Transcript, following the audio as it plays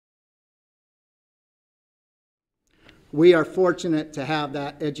We are fortunate to have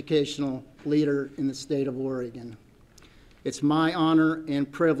that educational leader in the state of Oregon. It's my honor and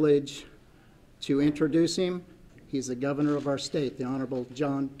privilege to introduce him. He's the governor of our state, the Honorable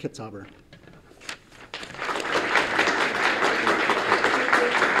John Kitzhaber.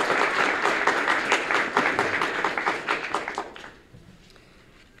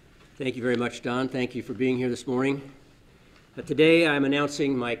 Thank you very much, Don. Thank you for being here this morning. Today I'm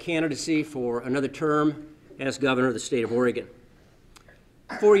announcing my candidacy for another term as governor of the state of Oregon.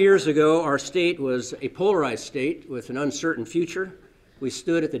 4 years ago, our state was a polarized state with an uncertain future. We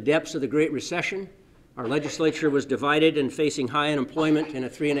stood at the depths of the Great Recession. Our legislature was divided and facing high unemployment and a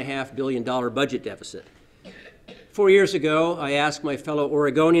 $3.5 billion budget deficit. 4 years ago, I asked my fellow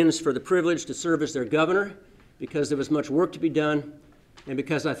Oregonians for the privilege to serve as their governor because there was much work to be done and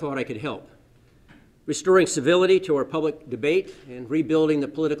because I thought I could help. Restoring civility to our public debate and rebuilding the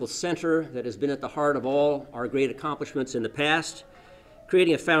political center that has been at the heart of all our great accomplishments in the past,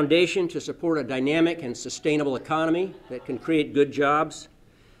 creating a foundation to support a dynamic and sustainable economy that can create good jobs,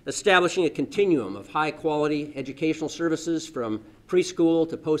 establishing a continuum of high-quality educational services from preschool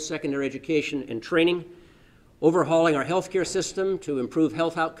to post-secondary education and training, overhauling our healthcare system to improve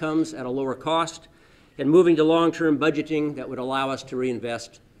health outcomes at a lower cost, and moving to long-term budgeting that would allow us to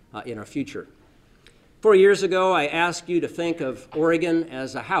reinvest in our future. 4 years ago, I asked you to think of Oregon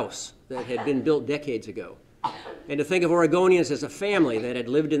as a house that had been built decades ago, and to think of Oregonians as a family that had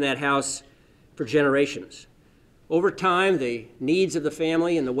lived in that house for generations. Over time, the needs of the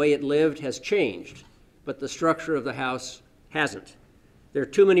family and the way it lived has changed, but the structure of the house hasn't. There are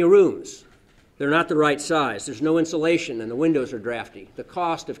too many rooms. They're not the right size. There's no insulation, and the windows are drafty. The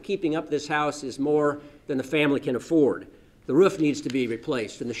cost of keeping up this house is more than the family can afford. The roof needs to be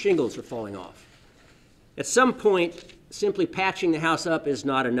replaced, and the shingles are falling off. At some point, simply patching the house up is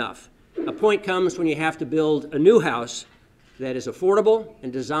not enough. A point comes when you have to build a new house that is affordable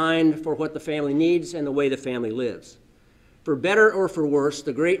and designed for what the family needs and the way the family lives. For better or for worse,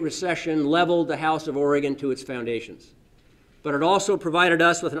 the Great Recession leveled the House of Oregon to its foundations. But it also provided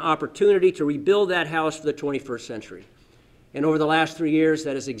us with an opportunity to rebuild that house for the 21st century. And over the last 3 years,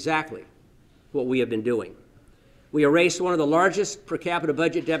 that is exactly what we have been doing. We erased one of the largest per capita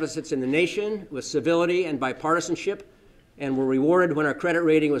budget deficits in the nation with civility and bipartisanship, and were rewarded when our credit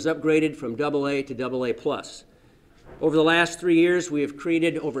rating was upgraded from AA to AA+. Over the last 3 years, we have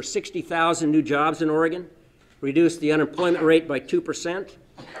created over 60,000 new jobs in Oregon, reduced the unemployment rate by 2%.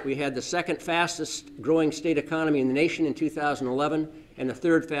 We had the second fastest growing state economy in the nation in 2011 and the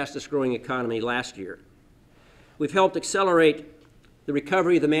third fastest growing economy last year. We've helped accelerate the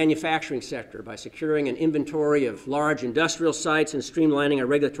recovery of the manufacturing sector by securing an inventory of large industrial sites and streamlining our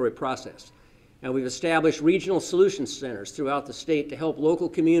regulatory process. And we've established regional solutions centers throughout the state to help local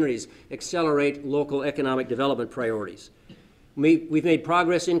communities accelerate local economic development priorities. We've made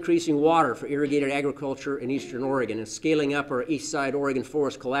progress increasing water for irrigated agriculture in eastern Oregon and scaling up our East Side Oregon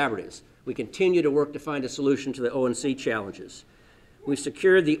Forest Collaboratives. We continue to work to find a solution to the O&C challenges. We've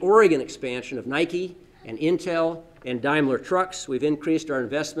secured the Oregon expansion of Nike and Intel and Daimler Trucks. We've increased our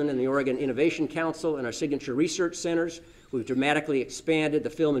investment in the Oregon Innovation Council and our signature research centers. We've dramatically expanded the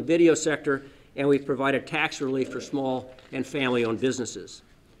film and video sector, and we've provided tax relief for small and family-owned businesses.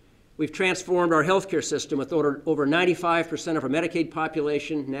 We've transformed our healthcare system with over 95% of our Medicaid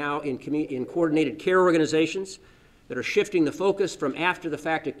population now in coordinated care organizations that are shifting the focus from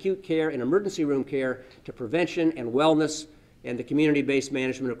after-the-fact acute care and emergency room care to prevention and wellness and the community-based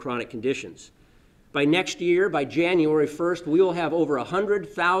management of chronic conditions. By next year, by January 1st, we will have over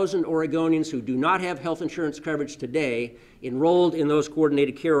 100,000 Oregonians who do not have health insurance coverage today enrolled in those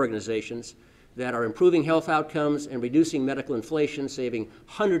coordinated care organizations that are improving health outcomes and reducing medical inflation, saving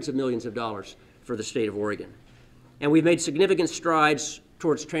hundreds of millions of dollars for the state of Oregon. And we've made significant strides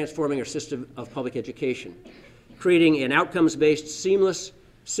towards transforming our system of public education, creating an outcomes-based, seamless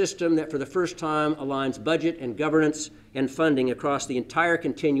system that for the first time aligns budget and governance and funding across the entire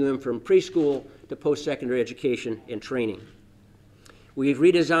continuum from preschool to post-secondary education and training. We've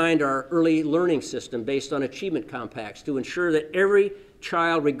redesigned our early learning system based on achievement compacts to ensure that every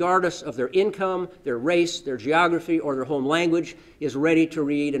child, regardless of their income, their race, their geography, or their home language, is ready to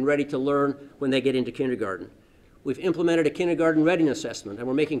read and ready to learn when they get into kindergarten. We've implemented a kindergarten readiness assessment, and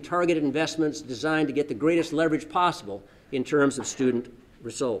we're making targeted investments designed to get the greatest leverage possible in terms of student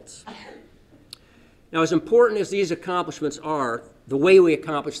results. Now, as important as these accomplishments are, the way we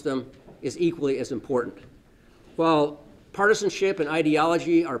accomplish them is equally as important. While partisanship and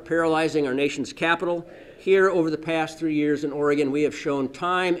ideology are paralyzing our nation's capital, here over the past 3 years in Oregon, we have shown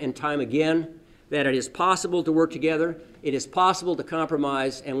time and time again that it is possible to work together, it is possible to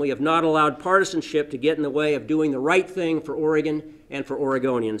compromise, and we have not allowed partisanship to get in the way of doing the right thing for Oregon and for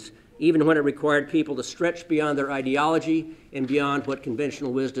Oregonians, even when it required people to stretch beyond their ideology and beyond what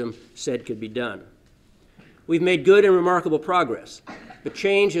conventional wisdom said could be done. We've made good and remarkable progress, but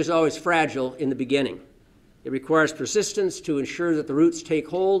change is always fragile in the beginning. It requires persistence to ensure that the roots take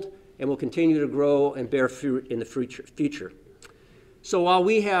hold and will continue to grow and bear fruit in the future. So while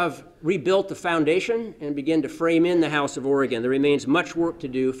we have rebuilt the foundation and begin to frame in the House of Oregon, there remains much work to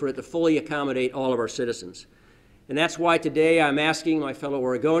do for it to fully accommodate all of our citizens. And that's why today I'm asking my fellow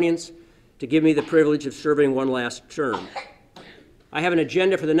Oregonians to give me the privilege of serving one last term. I have an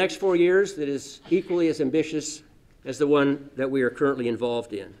agenda for the next 4 years that is equally as ambitious as the one that we are currently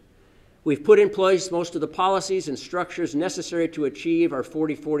involved in. We've put in place most of the policies and structures necessary to achieve our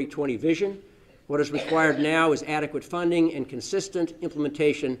 40-40-20 vision. What is required now is adequate funding and consistent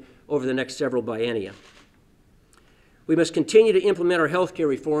implementation over the next several biennia. We must continue to implement our health care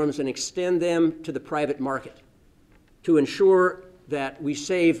reforms and extend them to the private market to ensure that we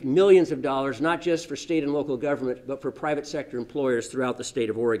save millions of dollars, not just for state and local government, but for private sector employers throughout the state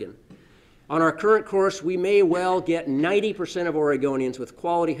of Oregon. On our current course, we may well get 90% of Oregonians with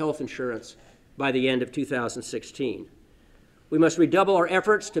quality health insurance by the end of 2016. We must redouble our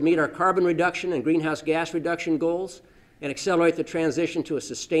efforts to meet our carbon reduction and greenhouse gas reduction goals and accelerate the transition to a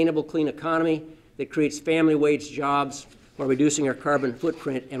sustainable, clean economy that creates family wage jobs while reducing our carbon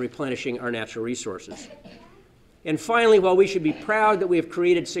footprint and replenishing our natural resources. And finally, while we should be proud that we have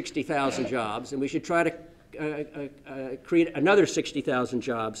created 60,000 jobs, and we should try to create another 60,000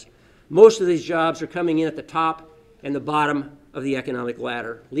 jobs, most of these jobs are coming in at the top and the bottom of the economic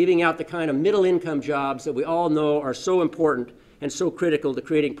ladder, leaving out the kind of middle-income jobs that we all know are so important and so critical to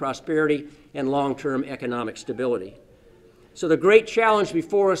creating prosperity and long-term economic stability. So the great challenge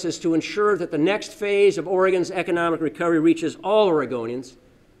before us is to ensure that the next phase of Oregon's economic recovery reaches all Oregonians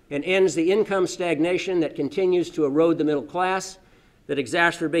and ends the income stagnation that continues to erode the middle class, that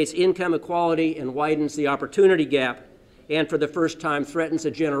exacerbates income inequality and widens the opportunity gap, and for the first time threatens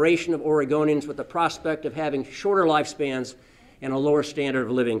a generation of Oregonians with the prospect of having shorter lifespans and a lower standard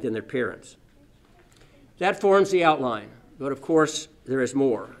of living than their parents. That forms the outline, but of course there is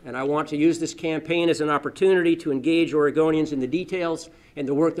more, and I want to use this campaign as an opportunity to engage Oregonians in the details and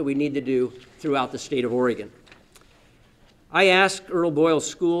the work that we need to do throughout the state of Oregon. I asked Earl Boyles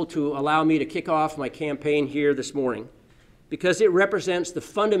School to allow me to kick off my campaign here this morning because it represents the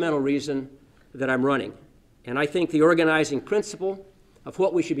fundamental reason that I'm running, and I think the organizing principle of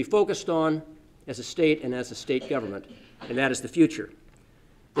what we should be focused on as a state and as a state government, and that is the future.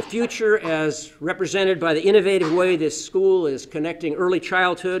 The future as represented by the innovative way this school is connecting early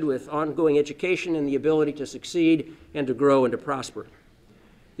childhood with ongoing education and the ability to succeed and to grow and to prosper.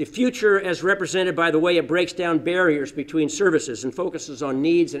 The future as represented by the way it breaks down barriers between services and focuses on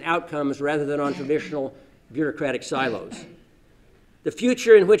needs and outcomes rather than on traditional bureaucratic silos. The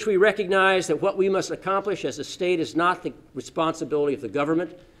future in which we recognize that what we must accomplish as a state is not the responsibility of the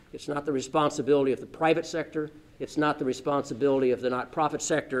government, it's not the responsibility of the private sector, it's not the responsibility of the not-profit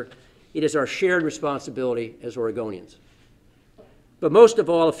sector, it is our shared responsibility as Oregonians. But most of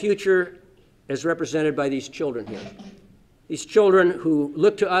all, a future as represented by these children here. These children who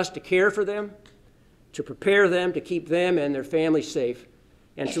look to us to care for them, to prepare them, to keep them and their families safe,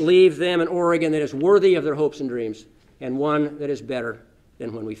 and to leave them an Oregon that is worthy of their hopes and dreams, and one that is better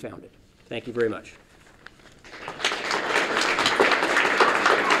than when we found it. Thank you very much.